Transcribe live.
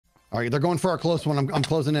All right, they're going for our close one. I'm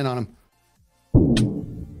closing in on them.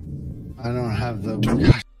 I don't have the...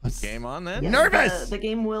 Gosh, game on then? Yes, nervous! The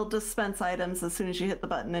game will dispense items as soon as you hit the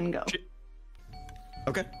button and go.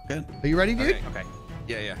 Okay, good. Are you ready, dude? Okay.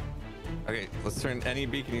 Yeah. Okay, let's turn any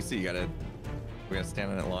beacon you see. We gotta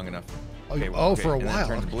stand on it long enough. Okay, for a and while. Then it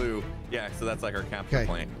turns Okay. blue. Yeah, so that's like our capture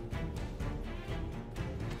point.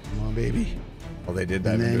 Come on, baby. Oh, they did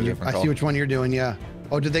that. And then I see which one you're doing. Yeah.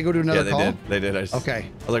 Oh, did they go to another call? Yeah, they did. Okay.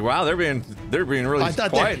 I was like, wow, they're being really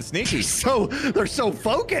quiet and sneaky. They're so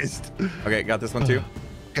focused. Okay, got this one too.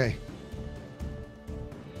 Okay.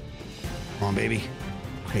 Come on, baby.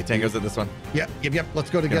 Okay, Tango's at this one. Yep. Let's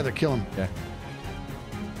go together. Kill him. Yeah.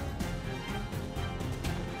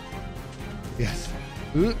 Yes.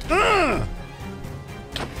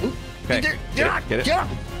 Okay. Get it. Yeah.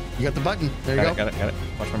 You got the button. There you go. Got it.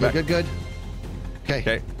 Watch my back. Good.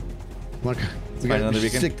 Okay. Let's find another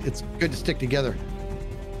beacon. It's good to stick together.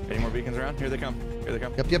 Any more beacons around? Here they come.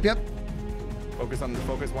 Yep. Focus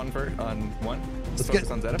one first on one. Let's focus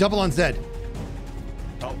get on Zedaph. double on Zed.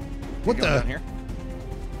 Oh. What the? Down here?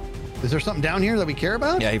 Is there something down here that we care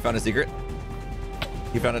about? Yeah, he found a secret.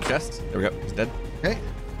 He found a chest. There we go. He's dead. Okay.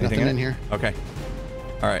 Nothing in here. Okay.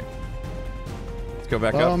 All right. Let's go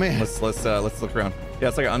back up. Oh man. Let's look around. Yeah,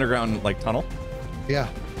 it's like an underground tunnel. Yeah.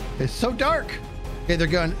 It's so dark. Okay, they're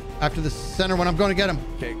going after the center one. I'm going to get him.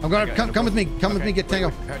 Okay. I'm going to come with me. Come with me. Get Tango.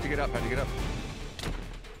 How'd you get up?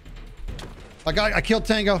 I killed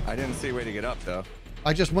Tango. I didn't see a way to get up though.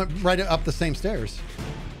 I just went right up the same stairs.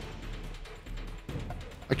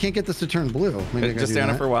 I can't get this to turn blue. Maybe Just stay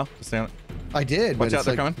on it for a while. Just stay on it. I did. Watch out,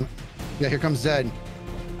 they're coming. Yeah, here comes Zed.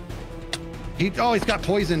 He's got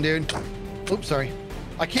poison, dude. Oops, sorry.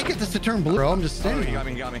 I can't get this to turn blue, bro. I'm just standing. Oh,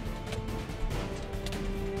 you got me.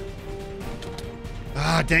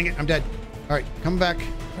 Ah, dang it. I'm dead. All right, come back.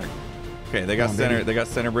 Okay, they got center. Baby. They got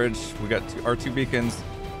center bridge. We got our two beacons.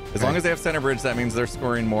 As long as they have center bridge, that means they're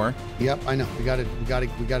scoring more. Yep, I know. We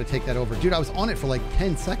gotta take that over. Dude, I was on it for like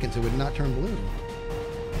 10 seconds. It would not turn blue.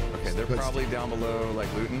 Okay, they're probably down below,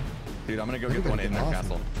 like looting. Dude, I'm gonna go get one in their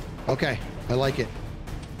castle. Okay, I like it.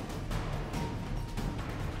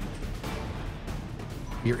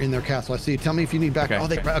 You're in their castle. I see you. Tell me if you need back.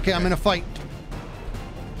 Okay, I'm in a fight.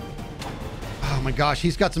 Oh my gosh,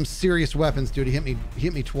 he's got some serious weapons, dude. He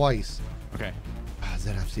hit me twice. Okay.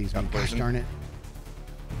 Zedaph sees me. Gosh darn it.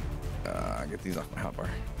 Get these off my hotbar.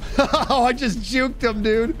 Oh, I just juked him,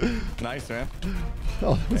 dude. Nice, man.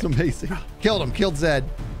 Oh, that was amazing. Killed him. Killed Zed.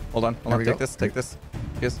 Hold on. Take this.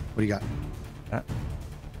 Yes. What do you got? That.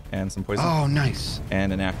 And some poison. Oh, nice.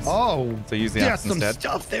 And an axe. Oh. So use the axe instead. Some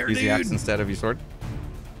stuff there, use dude. the axe instead of your sword.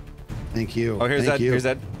 Thank you. Oh, here's Zed. Here's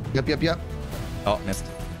Zed. Yep. Oh, missed.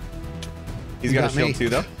 He's got a shield too,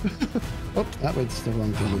 though. Oh, that was still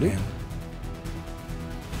wrong thing to do.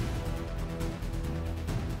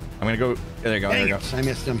 I'm gonna go. There you go. There you go. I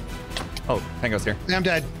missed him. Oh, Tango's here. I'm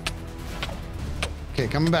dead. Okay,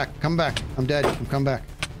 coming back. I'm dead. I'm coming back.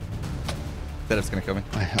 Zedaph's gonna kill me.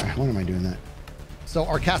 What am I doing that? So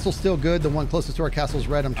our castle's still good. The one closest to our castle's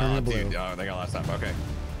red. I'm turning it blue. Dude, oh, they got a lot of stuff. Okay.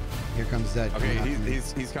 Here comes Zed. Okay,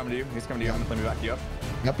 he's coming to you. He's coming to you. Let me back you up.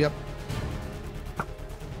 Yep.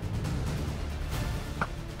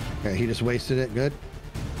 Okay, he just wasted it. Good.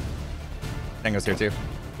 Tango's here too.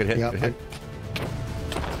 Good hit. Yep. Good hit.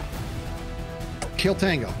 Kill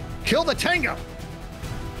Tango. Kill the Tango.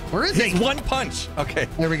 Where is he? One punch. Okay.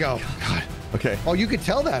 There we go. God. Okay. Oh, you could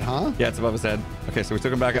tell that, huh? Yeah, it's above his head. Okay, so we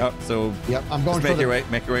took him back out. So yep, I'm going. Make your way.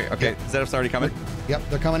 Okay, yep. Zedaph's already coming. Yep,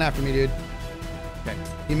 they're coming after me, dude. Okay.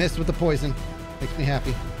 He missed with the poison. Makes me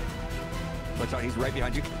happy. Watch out, he's right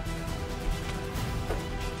behind you.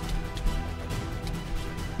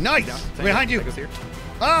 Nice. Behind you. Here.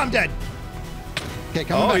 Oh, I'm dead. Okay,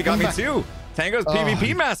 come back. Oh, you got me too. Tango's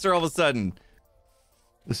PvP master all of a sudden.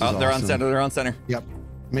 This is awesome. They're on center. They're on center. Yep.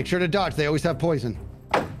 Make sure to dodge. They always have poison.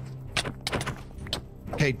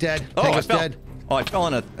 Okay, dead. Oh, Tango's dead. Oh, I fell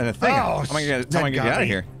in a thing. Oh, how am I gonna get out of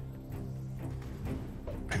here?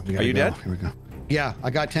 Are you dead? Here we go. Yeah,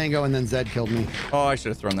 I got Tango and then Zed killed me. Oh, I should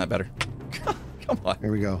have thrown that better. Come on.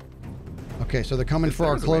 Here we go. Okay, so they're coming for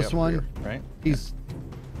our close one. Here, right? He's.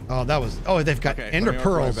 Oh, that was. Oh, they've got ender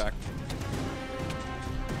pearls. All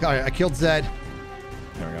right, I killed Zed.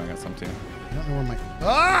 There we go. I got some too. I don't know where my.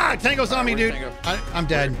 Ah, Tango's on me, dude. I'm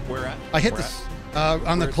dead. Where at? I hit this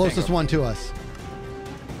on the closest one to us.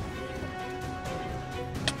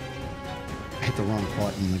 I hit the wrong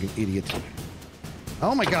button like an idiot.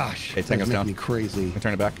 Oh my gosh. Hey, Tango's down. Me crazy. Can I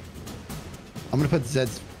turn it back? I'm gonna put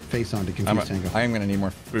Zed's face on to confuse Tango. I am gonna need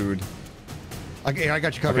more food. Okay, I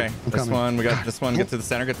got you covered. Okay, I'm this coming. one. We got this one. Get to the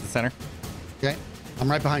center. Get to the center. Okay, I'm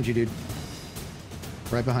right behind you, dude.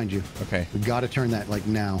 Right behind you. Okay. We got to turn that like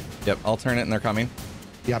now. Yep, I'll turn it and they're coming.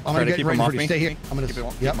 Yep, I'm Try gonna to get keep ready them for off you. me. Stay here. I'm gonna. Keep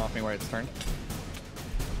Yep. them off me where it's turned.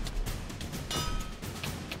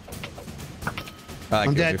 I I'm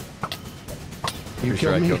killed dead. You Pretty killed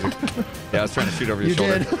sure I me. killed you. Yeah, I was trying to shoot over your You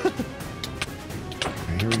shoulder. did. All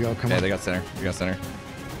right, here we go. Come Yeah, on. they got center. You got center.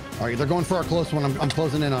 All right, they're going for our close one. I'm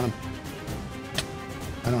closing in on them.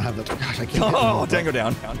 I don't have the. Gosh, I can't. Oh, Tango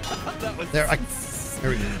down. That was There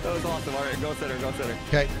we go. That was awesome. All right, go center, go center.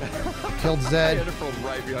 Okay. Killed I Zed. had to pull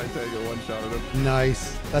right behind Tango, one shot at him.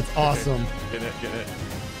 Nice. That's awesome. Get it, get it.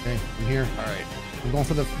 Okay, I'm here. All right. I'm going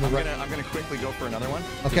for the right. I'm gonna quickly go for another one.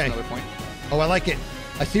 Just Okay. another point. Oh, I like it.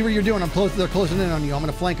 I see what you're doing. I'm close. They're closing in on you. I'm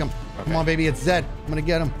gonna flank them. Okay. Come on, baby. It's Zed. I'm gonna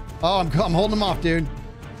get him. Oh, I'm holding him off, dude.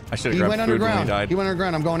 I should have He grabbed went food when he underground. died. He went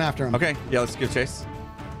underground. I'm going after him. Okay, yeah, let's give chase.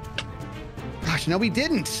 Gosh, no, he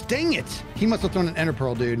didn't. Dang it. He must have thrown an ender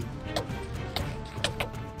pearl, dude.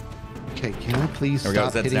 Okay, can I please There we go,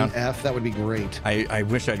 stop Zed's hitting down. F? That would be great. I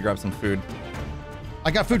wish I'd grabbed some food.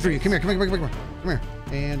 I got food for you. Come here, come here, come here, come here.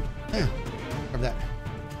 And grab that.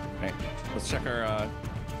 Okay, let's check our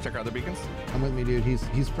other beacons. Come with me, dude. He's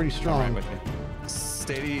pretty All strong. right, with me.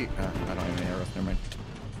 Steady. I don't have any arrows. Never mind.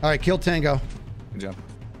 All right, kill Tango. Good job.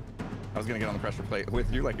 I was gonna get on the pressure plate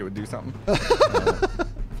with you, like it would do something.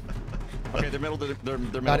 Okay, they're middle. They're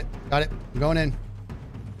middle. Got it. Got it. I'm going in.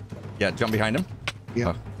 Yeah, jump behind him.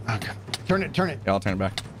 Yeah. Oh. Okay. Turn it. Turn it. Yeah, I'll turn it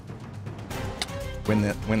back. Win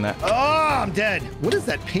that. Win that. Oh, I'm dead. What is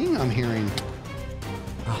that ping I'm hearing?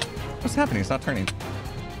 What's happening? It's not turning.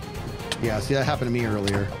 Yeah, see, that happened to me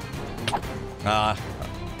earlier.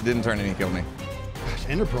 Didn't turn and he killed me. Gosh,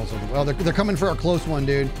 ender pearls over. Well, they're coming for our close one,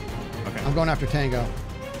 dude. Okay. I'm going after Tango.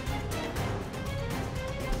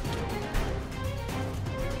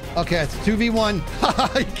 Okay, it's 2v1.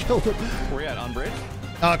 I killed him. Where you at? On bridge?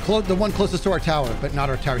 The one closest to our tower, but not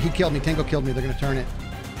our tower. He killed me. Tango killed me. They're gonna turn it.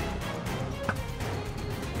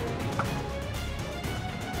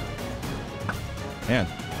 Man.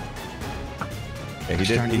 Yeah,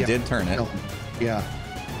 he did turn it. No. Yeah.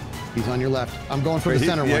 He's on your left. I'm going for the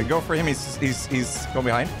center yeah, one. go for him. He's going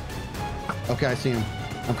behind. Okay, I see him.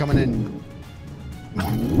 I'm coming in.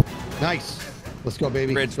 Nice. Let's go,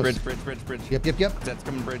 baby. Bridge. Let's- Bridge. Yep. That's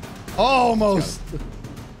coming bridge. Almost.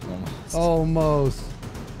 Almost. Almost.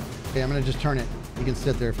 Okay, I'm gonna just turn it. You can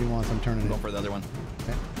sit there if you want. I'm turning Go it. for the other one.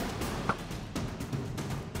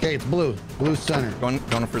 Okay, it's blue. Blue center. Going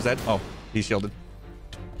for Zed. Oh, he's shielded.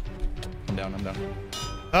 I'm down.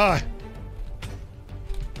 Ah.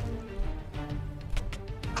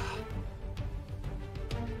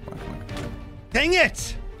 Come on. Dang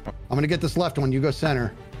it! I'm gonna get this left one. You go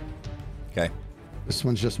center. Okay. This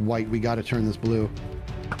one's just white. We gotta turn this blue.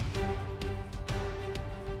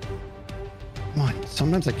 Come on.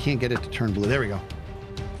 Sometimes I can't get it to turn blue. There we go.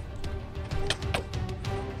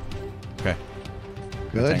 Okay.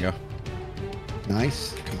 Good. Tango.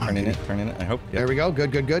 Nice. Come on. Turning baby. it. I hope. Yep. There we go.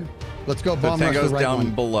 Good. Let's go So bomb rush the Tango's right down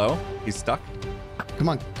one. below. He's stuck. Come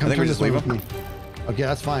on. Come think we turn just this one leave with me. Okay,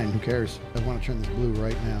 that's fine. Who cares? I want to turn this blue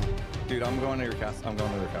right now. Dude, I'm going to your castle.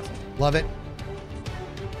 Love it.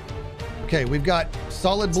 Okay, we've got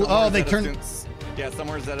solid blue. Somewhere Oh, they Zedaph's turned. doing- Yeah,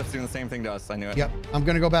 somewhere Zedaph's doing the same thing to us. I knew it. Yep, I'm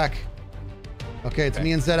gonna go back. Okay, it's Okay.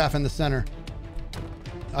 me and Zedaph in the center.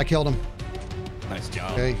 I killed him. Nice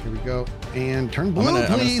job. Okay, here we go. And turn blue, I'm gonna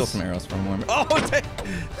please. steal some arrows from him. Oh,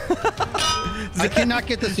 I cannot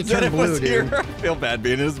get this to turn Zedaph blue, was dude. here. I feel bad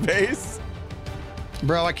being in his base.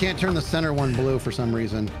 Bro, I can't turn the center one blue for some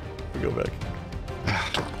reason. We go back.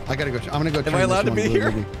 I gotta go. I'm gonna go turn Am I this allowed to one be blue,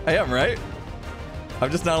 here? baby. I am, right? I'm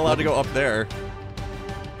just not allowed to go up there.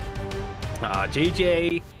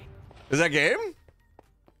 GG. Is that game?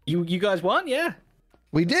 You guys won, yeah.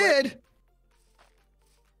 We did.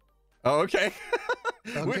 Oh, okay.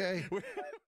 Okay.